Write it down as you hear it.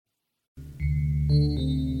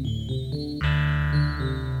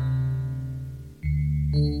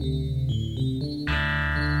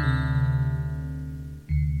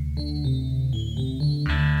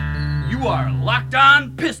Locked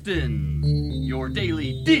On Pistons, your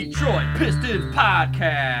daily Detroit Pistons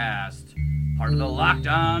podcast. Part of the Locked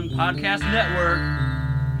On Podcast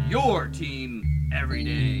Network, your team every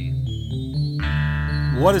day.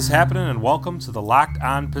 What is happening, and welcome to the Locked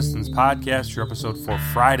On Pistons podcast, your episode for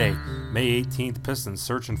Friday, May 18th. Pistons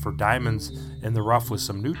searching for diamonds in the rough with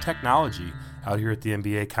some new technology out here at the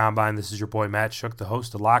NBA Combine. This is your boy Matt Shook, the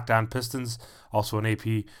host of Locked On Pistons, also an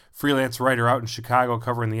AP freelance writer out in Chicago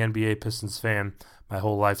covering the NBA. Pistons fan, my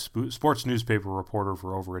whole life, sports newspaper reporter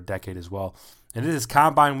for over a decade as well. And it is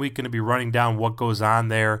Combine week, going to be running down what goes on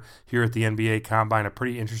there here at the NBA Combine. A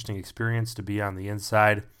pretty interesting experience to be on the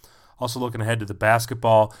inside. Also looking ahead to the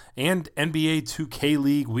basketball and NBA 2K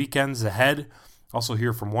League weekends ahead. Also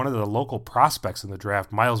hear from one of the local prospects in the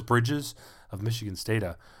draft, Miles Bridges of Michigan State,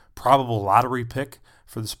 a probable lottery pick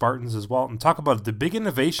for the Spartans as well. And talk about the big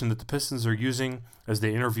innovation that the Pistons are using as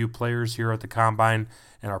they interview players here at the Combine.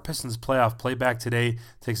 And our Pistons playoff playback today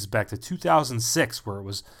takes us back to 2006, where it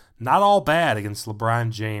was not all bad against LeBron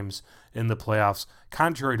James in the playoffs,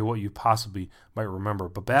 contrary to what you possibly might remember.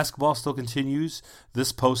 But basketball still continues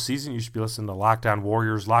this postseason. You should be listening to Locked On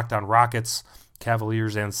Warriors, Locked On Rockets,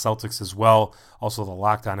 Cavaliers, and Celtics as well. Also, the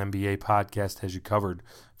Locked On NBA podcast has you covered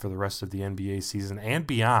for the rest of the NBA season and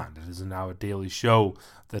beyond. It is now a daily show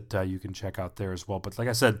that you can check out there as well. But like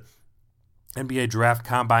I said, NBA Draft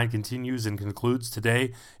Combine continues and concludes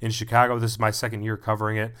today in Chicago. This is my second year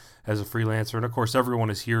covering it as a freelancer. And, of course, everyone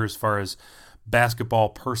is here as far as basketball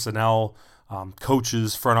personnel,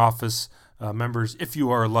 coaches, front office members, if you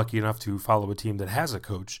are lucky enough to follow a team that has a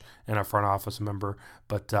coach and a front office member.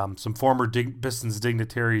 But some former Pistons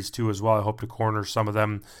dignitaries, too, as well. I hope to corner some of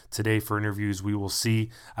them today for interviews. We will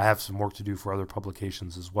see. I have some work to do for other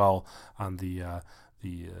publications as well on the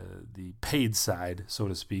paid side, so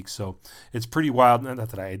to speak. So it's pretty wild. Not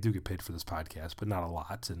that I do get paid for this podcast, but not a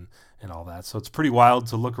lot and all that. So it's pretty wild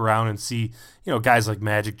to look around and see, guys like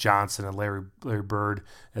Magic Johnson and Larry Bird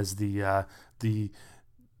as the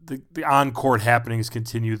on-court happenings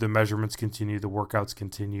continue, the measurements continue, the workouts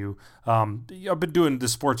continue. I've been doing the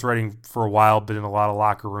sports writing for a while, been in a lot of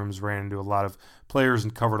locker rooms, ran into a lot of players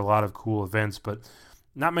and covered a lot of cool events, but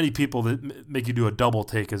not many people that make you do a double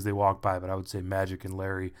take as they walk by, but I would say Magic and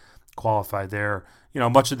Larry qualify there.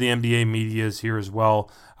 Much of the NBA media is here as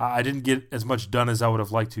well. I didn't get as much done as I would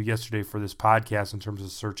have liked to yesterday for this podcast in terms of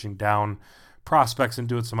searching down prospects and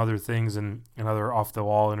doing some other things and other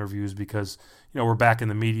off-the-wall interviews because, we're back in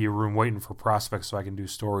the media room waiting for prospects so I can do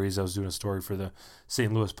stories. I was doing a story for the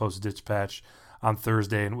St. Louis Post-Dispatch on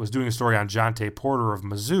Thursday and was doing a story on Jontay Porter of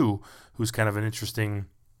Mizzou, who's kind of an interesting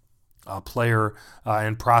player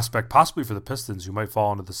and prospect, possibly for the Pistons, who might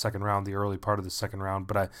fall into the second round, the early part of the second round.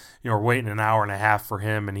 But we're waiting an hour and a half for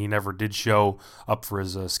him, and he never did show up for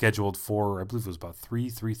his scheduled for, I believe it was about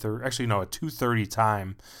 3:30. Actually, no, at 2:30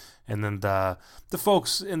 time. And then the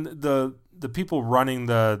folks in the people running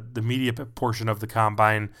the media portion of the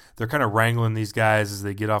Combine, they're kind of wrangling these guys as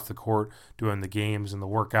they get off the court doing the games and the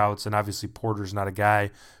workouts. And obviously Porter's not a guy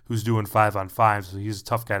who's doing 5-on-5, so he's a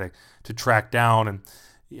tough guy to track down. And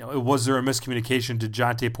was there a miscommunication? Did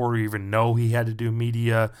Jontay Porter even know he had to do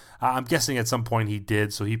media? I'm guessing at some point he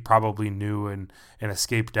did, so he probably knew and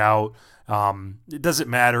escaped out. It doesn't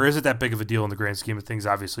matter. Is it that big of a deal in the grand scheme of things?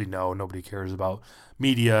 Obviously, no. Nobody cares about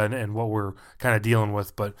media and what we're kind of dealing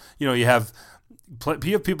with. But, you have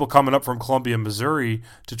people coming up from Columbia, Missouri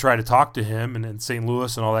to try to talk to him and St.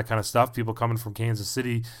 Louis and all that kind of stuff. People coming from Kansas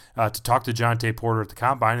City to talk to Jontay Porter at the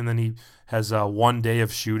Combine, and then he has 1 day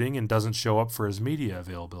of shooting and doesn't show up for his media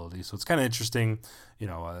availability. So it's kind of interesting.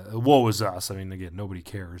 Woe is us. I mean, again, nobody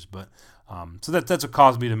cares, but so that's what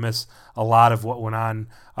caused me to miss a lot of what went on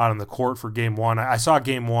out on the court for Game 1. I saw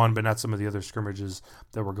Game 1, but not some of the other scrimmages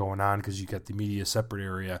that were going on because you get the media separate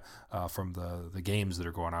area from the games that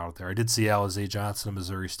are going on out there. I did see Alizé Johnson of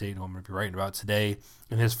Missouri State, who I'm going to be writing about today.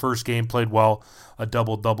 In his first game, played well, a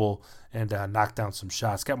double-double, and knocked down some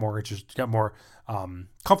shots. Got more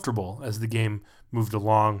comfortable as the game moved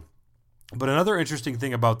along. But another interesting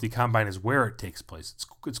thing about the Combine is where it takes place.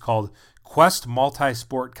 It's called Quest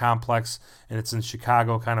Multi-Sport Complex, and it's in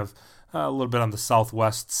Chicago, kind of a little bit on the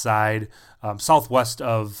southwest side, southwest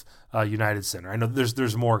of United Center. I know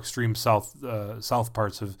there's more extreme south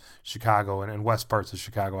parts of Chicago and west parts of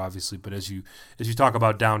Chicago, obviously. But as you talk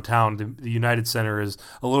about downtown, the United Center is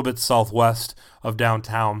a little bit southwest of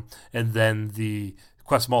downtown, and then the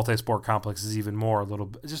Quest Multi-Sport Complex is even more,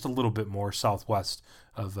 just a little bit more southwest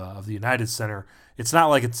the United Center. It's not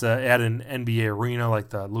like it's at an NBA arena like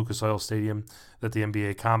the Lucas Oil Stadium that the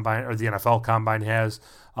NBA Combine or the NFL Combine has.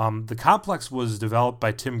 The complex was developed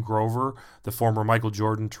by Tim Grover, the former Michael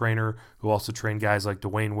Jordan trainer, who also trained guys like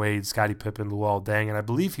Dwayne Wade, Scottie Pippen, Luol Deng, and I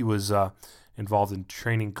believe he was involved in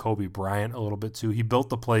training Kobe Bryant a little bit too. He built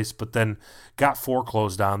the place, but then got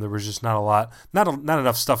foreclosed on. There was just not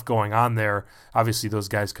enough stuff going on there. Obviously, those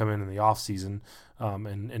guys come in the off season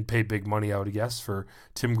and pay big money, I would guess, for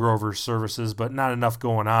Tim Grover's services, but not enough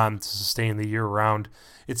going on to sustain the year round.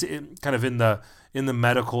 It's kind of in the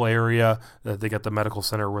medical area. They got the medical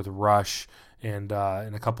center with Rush and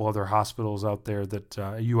a couple other hospitals out there that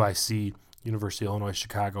UIC, University of Illinois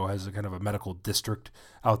Chicago, has a kind of a medical district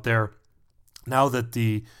out there. Now that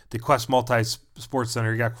the Quest Multi-Sports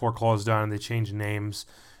Center got foreclosed on and they changed names,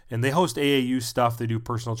 and they host AAU stuff. They do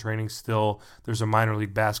personal training still. There's a minor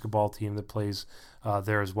league basketball team that plays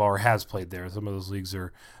there as well, or has played there. Some of those leagues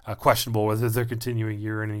are questionable whether they're continuing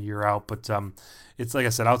year in and year out. But it's, like I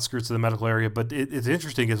said, outskirts of the medical area. But it's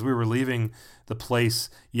interesting as we were leaving the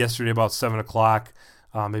place yesterday about 7 o'clock,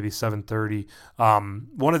 maybe 7:30.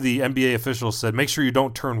 One of the NBA officials said, make sure you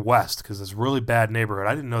don't turn west because it's a really bad neighborhood.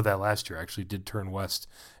 I didn't know that last year. I actually did turn west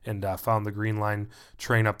and found the green line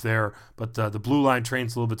train up there. But the blue line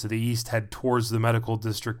trains a little bit to the east, head towards the medical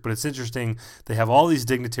district. But it's interesting. They have all these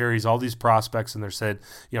dignitaries, all these prospects, and they're said,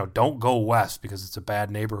 don't go west because it's a bad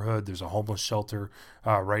neighborhood. There's a homeless shelter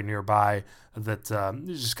right nearby that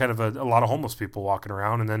there's just kind of a lot of homeless people walking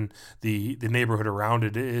around. And then the neighborhood around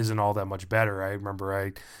it isn't all that much better. I remember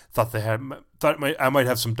I thought I might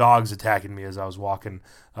have some dogs attacking me as I was walking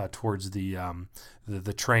towards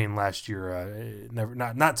the train last year.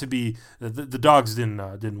 Not to be the dogs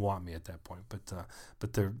didn't want me at that point,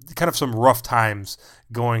 but they're kind of some rough times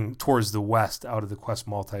going towards the west out of the Quest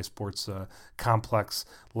Multi-Sports complex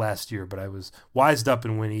last year. But I was wised up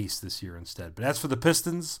and went east this year instead. But as for the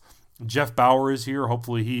Pistons, Jeff Bauer is here.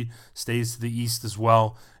 Hopefully he stays to the east as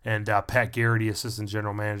well. And Pat Garrity, assistant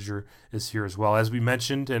general manager, is here as well. As we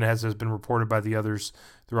mentioned, and as has been reported by the others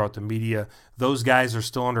throughout the media, those guys are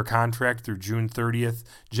still under contract through June 30th.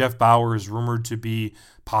 Jeff Bauer is rumored to be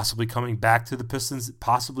possibly coming back to the Pistons,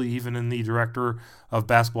 possibly even in the director of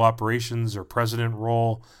basketball operations or president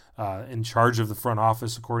role in charge of the front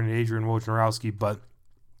office, according to Adrian Wojnarowski. But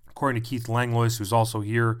according to Keith Langlois, who's also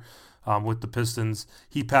here, with the Pistons,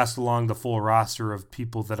 he passed along the full roster of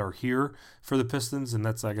people that are here for the Pistons, and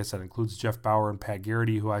that's, like I said, includes Jeff Bauer and Pat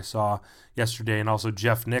Garrity, who I saw yesterday, and also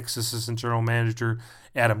Jeff Nix, assistant general manager,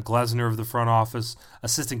 Adam Glesner of the front office,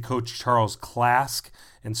 assistant coach Charles Klask,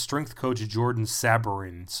 and strength coach Jordan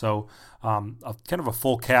Sabarin. So kind of a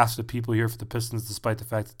full cast of people here for the Pistons, despite the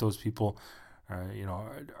fact that those people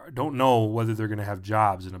don't know whether they're going to have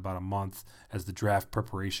jobs in about a month as the draft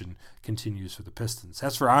preparation continues for the Pistons.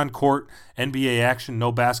 As for on-court NBA action,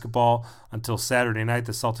 no basketball until Saturday night.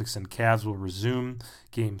 The Celtics and Cavs will resume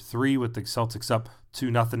Game 3 with the Celtics up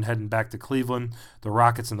 2-0 heading back to Cleveland. The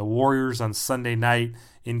Rockets and the Warriors on Sunday night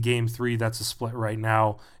in Game 3. That's a split right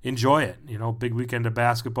now. Enjoy it. Big weekend of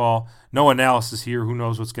basketball. No analysis here. Who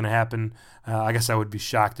knows what's going to happen? I guess I would be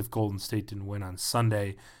shocked if Golden State didn't win on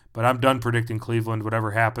Sunday. But I'm done predicting Cleveland.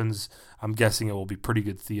 Whatever happens, I'm guessing it will be pretty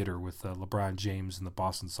good theater with LeBron James and the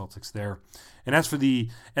Boston Celtics there. And as for the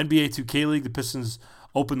NBA 2K League, the Pistons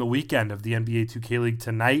open the weekend of the NBA 2K League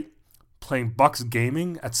tonight, playing Bucks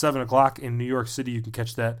Gaming at 7 o'clock in New York City. You can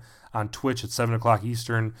catch that on Twitch at 7 o'clock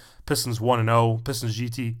Eastern. Pistons 1-0. Pistons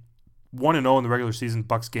GT 1-0 in the regular season.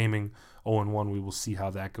 Bucks Gaming 0-1. We will see how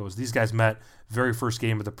that goes. These guys met very first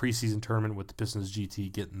game of the preseason tournament with the Pistons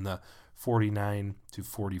GT getting the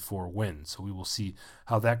 49-44 win. So we will see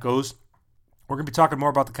how that goes. We're going to be talking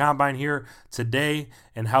more about the Combine here today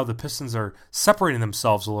and how the Pistons are separating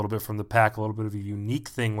themselves a little bit from the pack, a little bit of a unique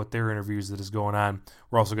thing with their interviews that is going on.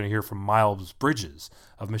 We're also going to hear from Miles Bridges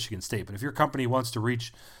of Michigan State. But if your company wants to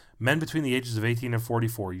reach men between the ages of 18 and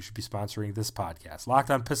 44, you should be sponsoring this podcast.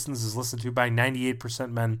 Locked On Pistons is listened to by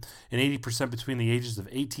 98% men and 80% between the ages of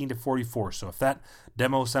 18 to 44. So if that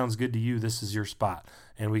demo sounds good to you, this is your spot.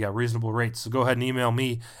 And we got reasonable rates. So go ahead and email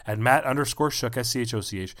me at Matt_Schoch,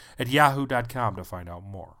 SCHOCH, at yahoo.com to find out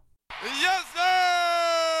more. Yes,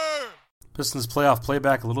 sir! Pistons playoff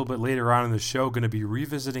playback a little bit later on in the show. Going to be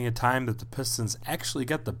revisiting a time that the Pistons actually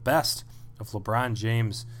got the best of LeBron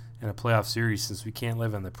James in a playoff series. Since we can't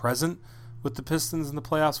live in the present with the Pistons in the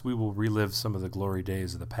playoffs, we will relive some of the glory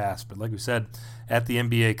days of the past. But like we said, at the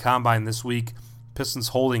NBA Combine this week, Pistons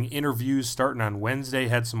holding interviews starting on Wednesday,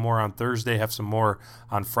 had some more on Thursday, have some more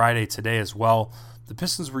on Friday today as well. The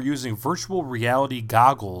Pistons were using virtual reality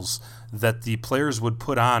goggles that the players would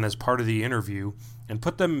put on as part of the interview, and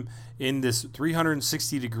put them in this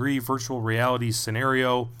 360-degree virtual reality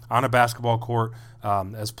scenario on a basketball court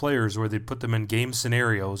as players, where they'd put them in game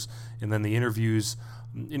scenarios, and then the interviewers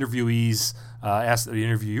ask the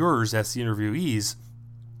interviewees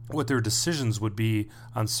what their decisions would be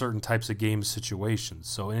on certain types of game situations.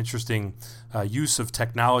 So an interesting use of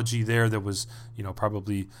technology there that was,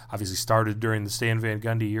 probably obviously started during the Stan Van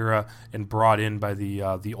Gundy era and brought in by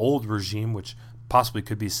the old regime, which possibly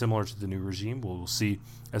could be similar to the new regime. We'll see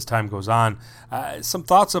as time goes on. Some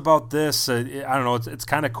thoughts about this. I don't know. It's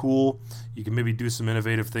kind of cool. You can maybe do some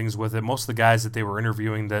innovative things with it. Most of the guys that they were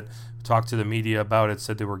interviewing that talked to the media about it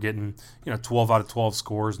said they were getting 12 out of 12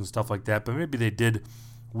 scores and stuff like that. But maybe they did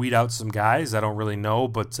weed out some guys. I don't really know.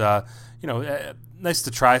 But, nice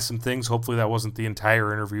to try some things. Hopefully that wasn't the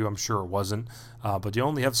entire interview. I'm sure it wasn't. But you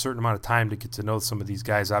only have a certain amount of time to get to know some of these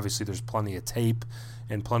guys. Obviously, there's plenty of tape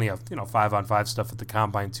and plenty of 5-on-5 stuff at the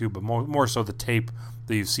combine too, but more so the tape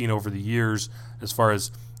that you've seen over the years as far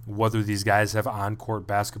as whether these guys have on-court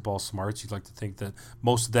basketball smarts. You'd like to think that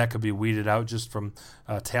most of that could be weeded out just from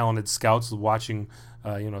talented scouts watching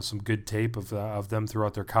some good tape of them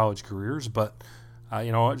throughout their college careers. But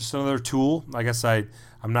just another tool. I guess I'm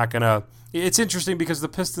not gonna. It's interesting because the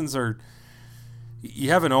Pistons are.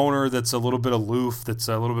 You have an owner that's a little bit aloof, that's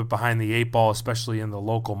a little bit behind the eight ball, especially in the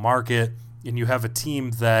local market, and you have a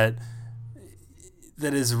team that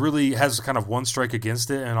is really has kind of one strike against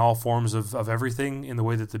it in all forms of everything in the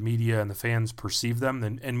way that the media and the fans perceive them,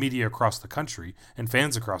 and media across the country and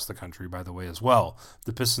fans across the country, by the way, as well.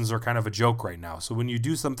 The Pistons are kind of a joke right now. So when you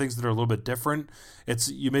do some things that are a little bit different,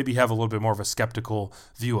 you maybe have a little bit more of a skeptical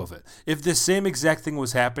view of it. If this same exact thing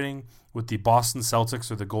was happening with the Boston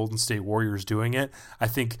Celtics or the Golden State Warriors doing it, I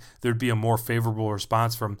think there'd be a more favorable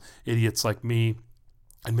response from idiots like me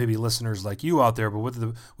and maybe listeners like you out there. But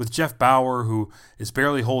with Jeff Bauer, who is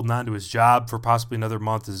barely holding on to his job for possibly another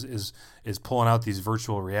month, is pulling out these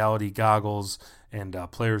virtual reality goggles, and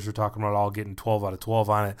players are talking about all getting 12 out of 12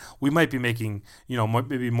 on it, we might be making,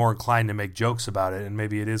 maybe more inclined to make jokes about it, and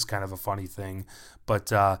maybe it is kind of a funny thing.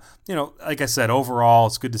 But, like I said, overall,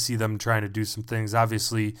 it's good to see them trying to do some things.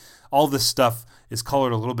 Obviously, all this stuff is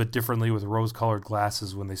colored a little bit differently with rose-colored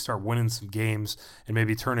glasses when they start winning some games and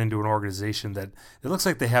maybe turn into an organization that it looks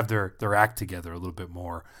like they have their act together a little bit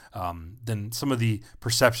more than some of the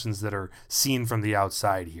perceptions that are seen from the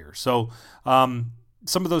outside here. So,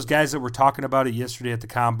 some of those guys that were talking about it yesterday at the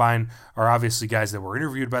Combine are obviously guys that were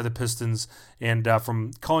interviewed by the Pistons, and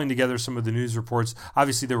from calling together some of the news reports,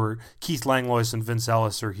 obviously there were Keith Langlois and Vince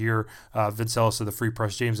Ellis are here. Vince Ellis of the Free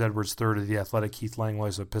Press, James Edwards III of the Athletic, Keith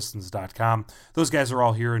Langlois of Pistons.com. Those guys are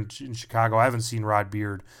all here in Chicago. I haven't seen Rod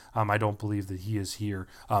Beard. I don't believe that he is here.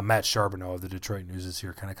 Matt Charbonneau of the Detroit News is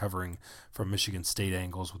here, kind of covering from Michigan State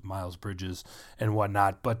angles with Miles Bridges and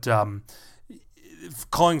whatnot. But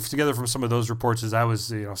calling together from some of those reports as I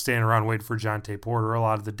was standing around waiting for Jonte Porter a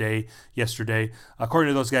lot of the day yesterday.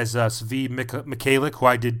 According to those guys, Svi Mikhailiuk, who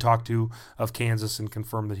I did talk to of Kansas and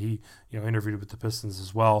confirmed that he interviewed with the Pistons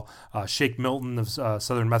as well. Shake Milton of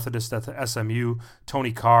Southern Methodist at the SMU.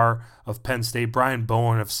 Tony Carr of Penn State. Brian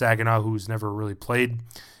Bowen of Saginaw, who's never really played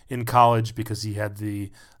in college because he had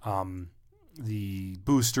the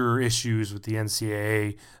booster issues with the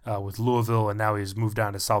NCAA with Louisville, and now he's moved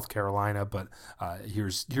on to South Carolina, but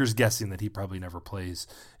here's guessing that he probably never plays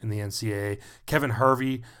in the NCAA. Kevin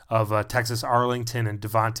Harvey of Texas Arlington and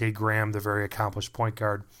Devontae Graham, the very accomplished point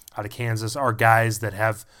guard out of Kansas, are guys that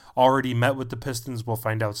have already met with the Pistons. We'll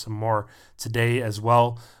find out some more today as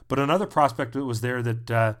well. But another prospect that was there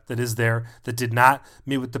that did not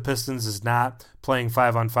meet with the Pistons is not playing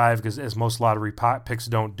 5-on-5, because as most lottery picks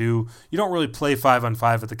don't do, you don't really play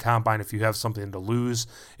 5-on-5 at the Combine if you have something to lose.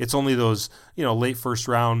 It's only those late first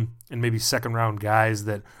round and maybe second round guys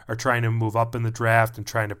that are trying to move up in the draft and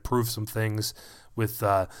trying to prove some things with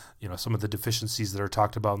some of the deficiencies that are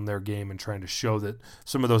talked about in their game, and trying to show that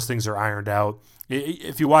some of those things are ironed out.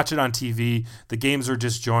 If you watch it on TV, the games are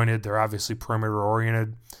disjointed. They're obviously perimeter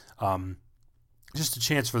oriented. Just a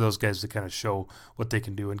chance for those guys to kind of show what they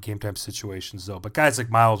can do in game time situations, though. But guys like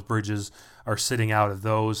Miles Bridges are sitting out of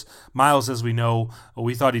those. Miles, as we know,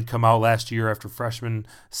 we thought he'd come out last year after freshman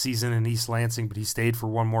season in East Lansing, but he stayed for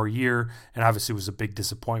one more year, and obviously was a big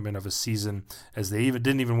disappointment of a season, as they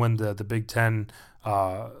didn't even win the Big Ten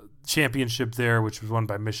championship there, which was won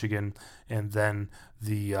by Michigan, and then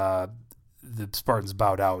the Spartans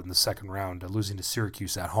bowed out in the second round, losing to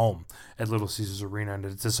Syracuse at home at Little Caesars Arena, and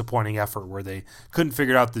a disappointing effort where they couldn't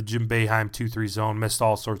figure out the Jim Boeheim 2-3 zone, missed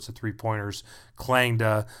all sorts of three-pointers, clanged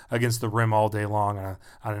against the rim all day long on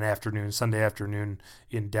an Sunday afternoon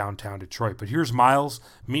in downtown Detroit. But here's Miles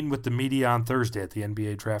meeting with the media on Thursday at the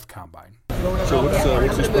NBA Draft Combine. So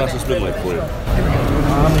what's this process been like for you?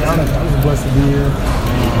 I'm just blessed to be here.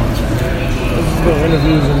 Just doing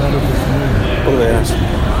interviews and everything for me. What do they ask?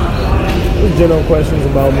 Just general questions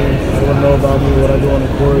about me. They want to know about me, what I do on the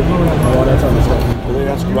court, all that type of stuff. Did they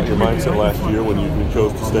ask you about your mindset last year when you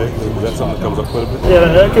chose to stay? Is that something that comes up quite a bit? Yeah,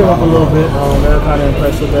 that came up a little bit. They were kind of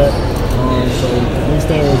impressed with that. So me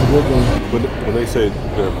staying was a good thing. When they say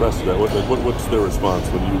they're impressed with that, what's their response?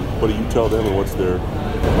 What do you tell them, and what's their?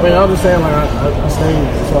 I mean, I was just saying, like, I stayed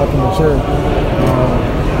so I can mature.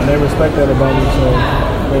 And they respect that about me, so,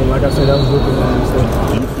 I mean, like I said, that was good for me.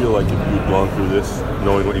 Do you feel like if you'd gone through this,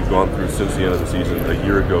 knowing what you've gone through since the end of the season, a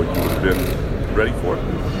year ago, you would have been ready for it?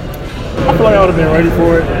 I feel like I would have been ready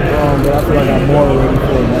for it, but I feel like I'm more ready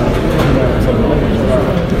for it now.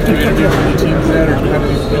 Did you interview for any teams yet, or did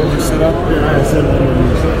you set up? Yeah, I had 7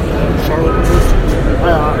 interviews. Charlotte first?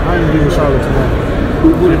 I interviewed with Charlotte tonight.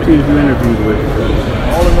 Who are the teams you interviewed with?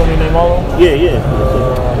 All of them, you name all of them? Yeah.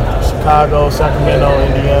 Chicago, Sacramento,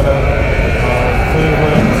 Indiana,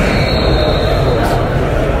 Cleveland,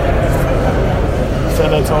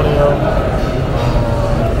 San Antonio,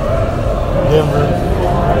 Denver,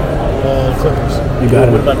 and Clippers. You got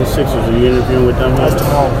it. What about the Sixers? Are you interviewing with them? That's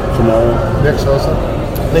tomorrow. Next also?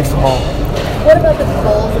 Next tomorrow. What about the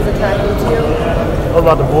Bulls is attractive to you? What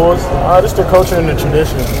about the Bulls? Just the culture and the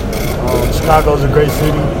tradition. Chicago's a great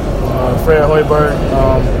city. Fred Hoiberg,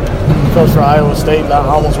 coach for Iowa State. I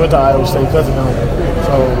almost went to Iowa State because of him.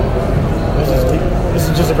 So this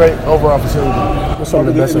is just a great overall facility. What's some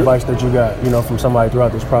of the best advice that you got, from somebody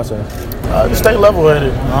throughout this process? Just stay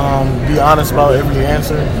level-headed. Be honest about every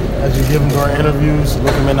answer as you give them during interviews.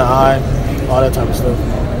 Look them in the eye, all that type of stuff.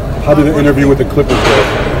 How did the interview with the Clippers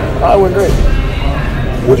go? It went great.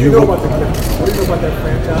 What do you know about the Clippers? What do you know about that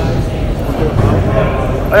franchise?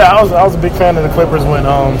 Yeah, I was a big fan of the Clippers when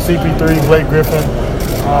CP3, Blake Griffin,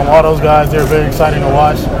 all those guys, they're very exciting to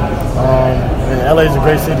watch. And LA is a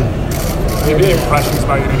great city. Any impressions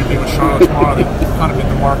about your interview with Charlotte tomorrow that kind of hit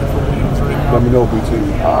the market for Williams right now? Let me know,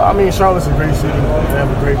 BT. Charlotte's a great city. They have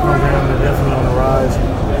a great program. They're definitely on the rise.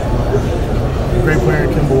 A great player,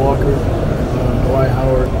 Kemba Walker, Dwight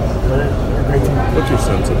Howard. They're a great team. What's your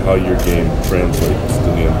sense of how your game translates to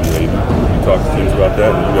the NBA? You talk to teams about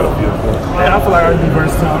that, and you got a feel for it? Yeah, I feel like I can be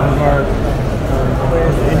versatile in regard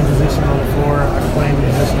any position on the floor. I can play any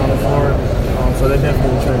position on the floor. So that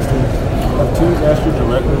definitely attracts teams. Have teams asked you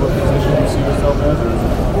directly what position you see yourself as?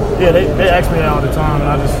 Yeah, they ask me that all the time, and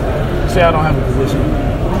I just say I don't have a position.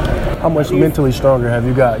 How much mentally stronger have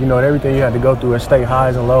you got? And everything you had to go through at state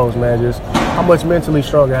highs and lows, man. Just how much mentally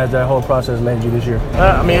stronger has that whole process made you this year?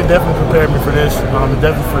 It definitely prepared me for this.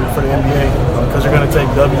 Definitely for the NBA because you're going to take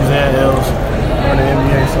W's and L's in the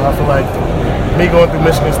NBA. So I feel like me going through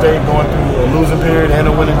Michigan State, going through a losing period and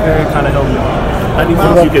a winning period kind of helped me. How do you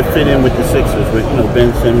think you could fit in with the Sixers, with Ben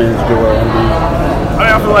Simmons, Joel Embiid?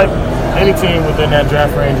 I feel like any team within that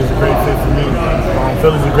draft range is a great fit for me.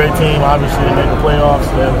 Philly's a great team. Obviously, they make the playoffs.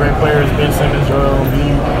 They have great players, Ben Simmons, Joel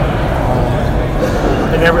Embiid.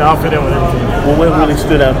 And I'll fit in with every team. Well, what really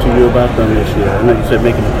stood out to you about them this year? I know you said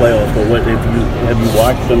making the playoffs, but what have you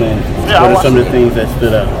watched them, and what are some of the things that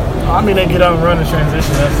stood out? They get out and run the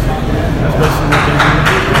transition. That's basically what they do.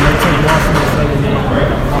 And they take Boston in the second game.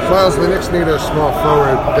 Miles, the Knicks need a small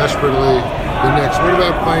forward desperately. The Knicks. What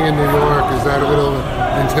about playing in New York? Is that a little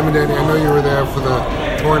intimidating? I know you were there for the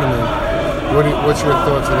tournament. What's your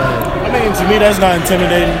thoughts of that? To me, that's not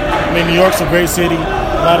intimidating. New York's a great city,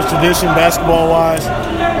 a lot of tradition basketball-wise.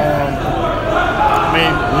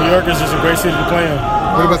 New York is just a great city to play in.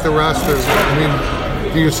 What about the roster?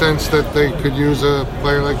 Do you sense that they could use a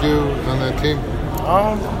player like you on that team?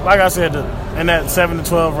 Like I said, in that 7 to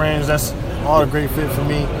 12 range, that's all a great fit for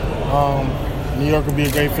me. New York would be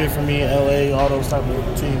a great fit for me, LA, all those type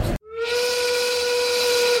of teams.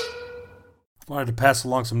 Wanted to pass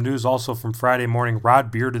along some news also from Friday morning. Rod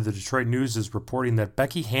Beard of the Detroit News is reporting that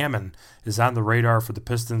Becky Hammon is on the radar for the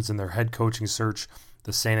Pistons in their head coaching search.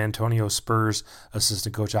 The San Antonio Spurs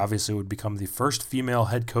assistant coach obviously would become the first female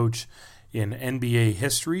head coach in NBA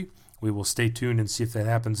history. We will stay tuned and see if that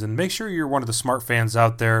happens. And make sure you're one of the smart fans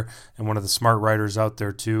out there and one of the smart writers out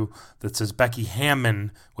there too that says Becky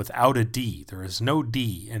Hammon without a D. There is no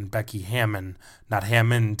D in Becky Hammon, not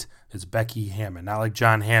Hammond. It's Becky Hammon, not like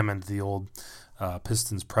John Hammond, the old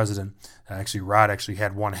Pistons president. Rod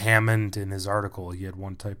had one Hammond in his article. He had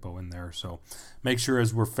one typo in there. So make sure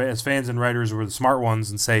as fans and writers, we're the smart ones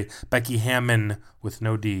and say Becky Hammon with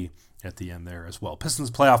no D at the end there as well. Pistons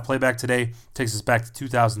playoff playback today takes us back to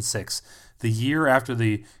 2006. The year after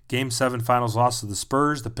the Game 7 finals loss to the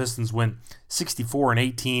Spurs, the Pistons went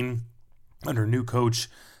 64-18 under new coach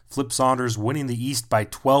Flip Saunders winning the East by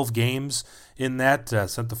 12 games in that,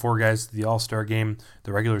 sent the 4 guys to the All-Star game,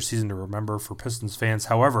 the regular season to remember for Pistons fans.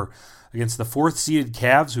 However, against the 4th-seeded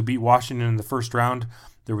Cavs, who beat Washington in the first round,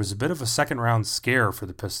 there was a bit of a second-round scare for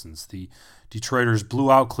the Pistons. The Detroiters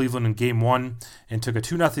blew out Cleveland in Game 1 and took a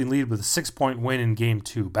 2-0 lead with a 6-point win in Game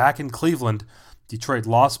 2. Back in Cleveland, Detroit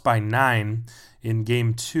lost by 9 in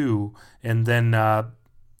Game 2, and then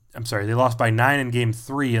they lost by 9 in Game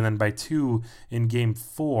 3 and then by 2 in Game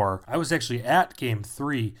 4. I was actually at Game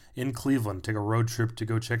 3 in Cleveland, took a road trip to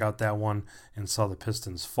go check out that one and saw the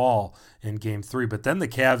Pistons fall in Game 3. But then the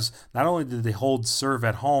Cavs, not only did they hold serve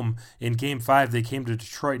at home, in Game 5 they came to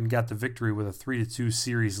Detroit and got the victory with a 3-2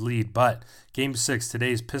 series lead. But Game 6,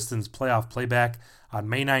 today's Pistons playoff playback on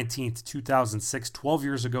May 19th, 2006, 12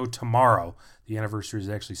 years ago tomorrow. The anniversary is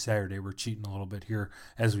actually Saturday. We're cheating a little bit here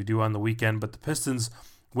as we do on the weekend. But the Pistons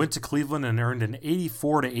went to Cleveland and earned an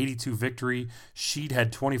 84-82 victory. Sheed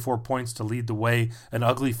had 24 points to lead the way. An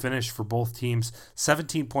ugly finish for both teams.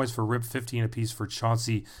 17 points for Rip, 15 apiece for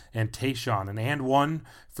Chauncey and Tayshaun. An and one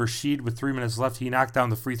for Sheed with 3 minutes left. He knocked down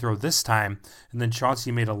the free throw this time, and then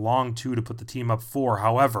Chauncey made a long 2 to put the team up 4.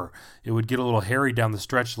 However, it would get a little hairy down the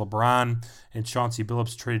stretch. LeBron and Chauncey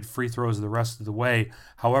Billups traded free throws the rest of the way.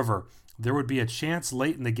 However, there would be a chance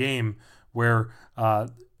late in the game where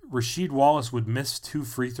Rasheed Wallace would miss 2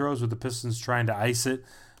 free throws with the Pistons trying to ice it.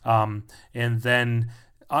 And then,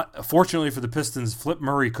 fortunately for the Pistons, Flip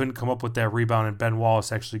Murray couldn't come up with that rebound, and Ben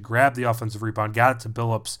Wallace actually grabbed the offensive rebound, got it to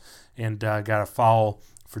Billups, and got a foul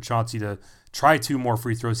for Chauncey to try 2 more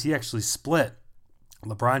free throws. He actually split.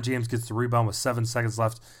 LeBron James gets the rebound with 7 seconds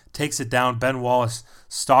left, takes it down. Ben Wallace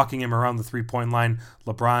stalking him around the 3-point line.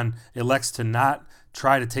 LeBron elects to not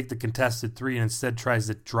try to take the contested 3 and instead tries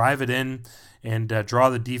to drive it in and draw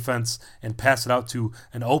the defense and pass it out to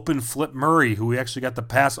an open Flip Murray, who we actually got the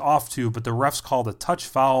pass off to, but the refs called a touch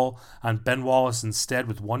foul on Ben Wallace instead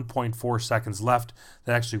with 1.4 seconds left.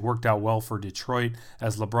 That actually worked out well for Detroit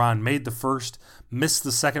as LeBron made the first, missed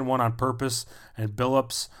the second one on purpose, and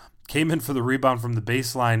Billups came in for the rebound from the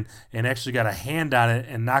baseline and actually got a hand on it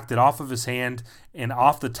and knocked it off of his hand and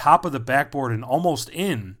off the top of the backboard and almost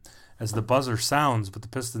in as the buzzer sounds, but the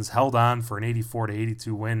Pistons held on for an 84-82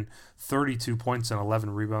 win, 32 points and 11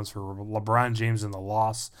 rebounds for LeBron James in the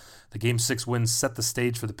loss. The Game 6 win set the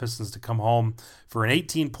stage for the Pistons to come home for an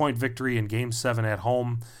 18-point victory in Game 7 at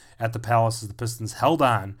home at the Palace as the Pistons held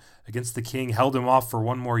on against the King, held him off for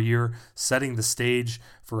one more year, setting the stage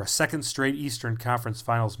for a second straight Eastern Conference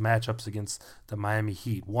Finals matchups against the Miami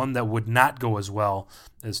Heat, one that would not go as well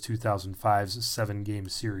as 2005's 7-game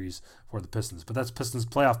series for the Pistons. But that's Pistons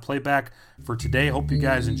playoff playback for today. Hope you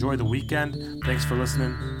guys enjoy the weekend. Thanks for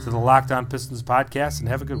listening to the Locked On Pistons podcast, and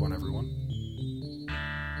have a good one, everyone.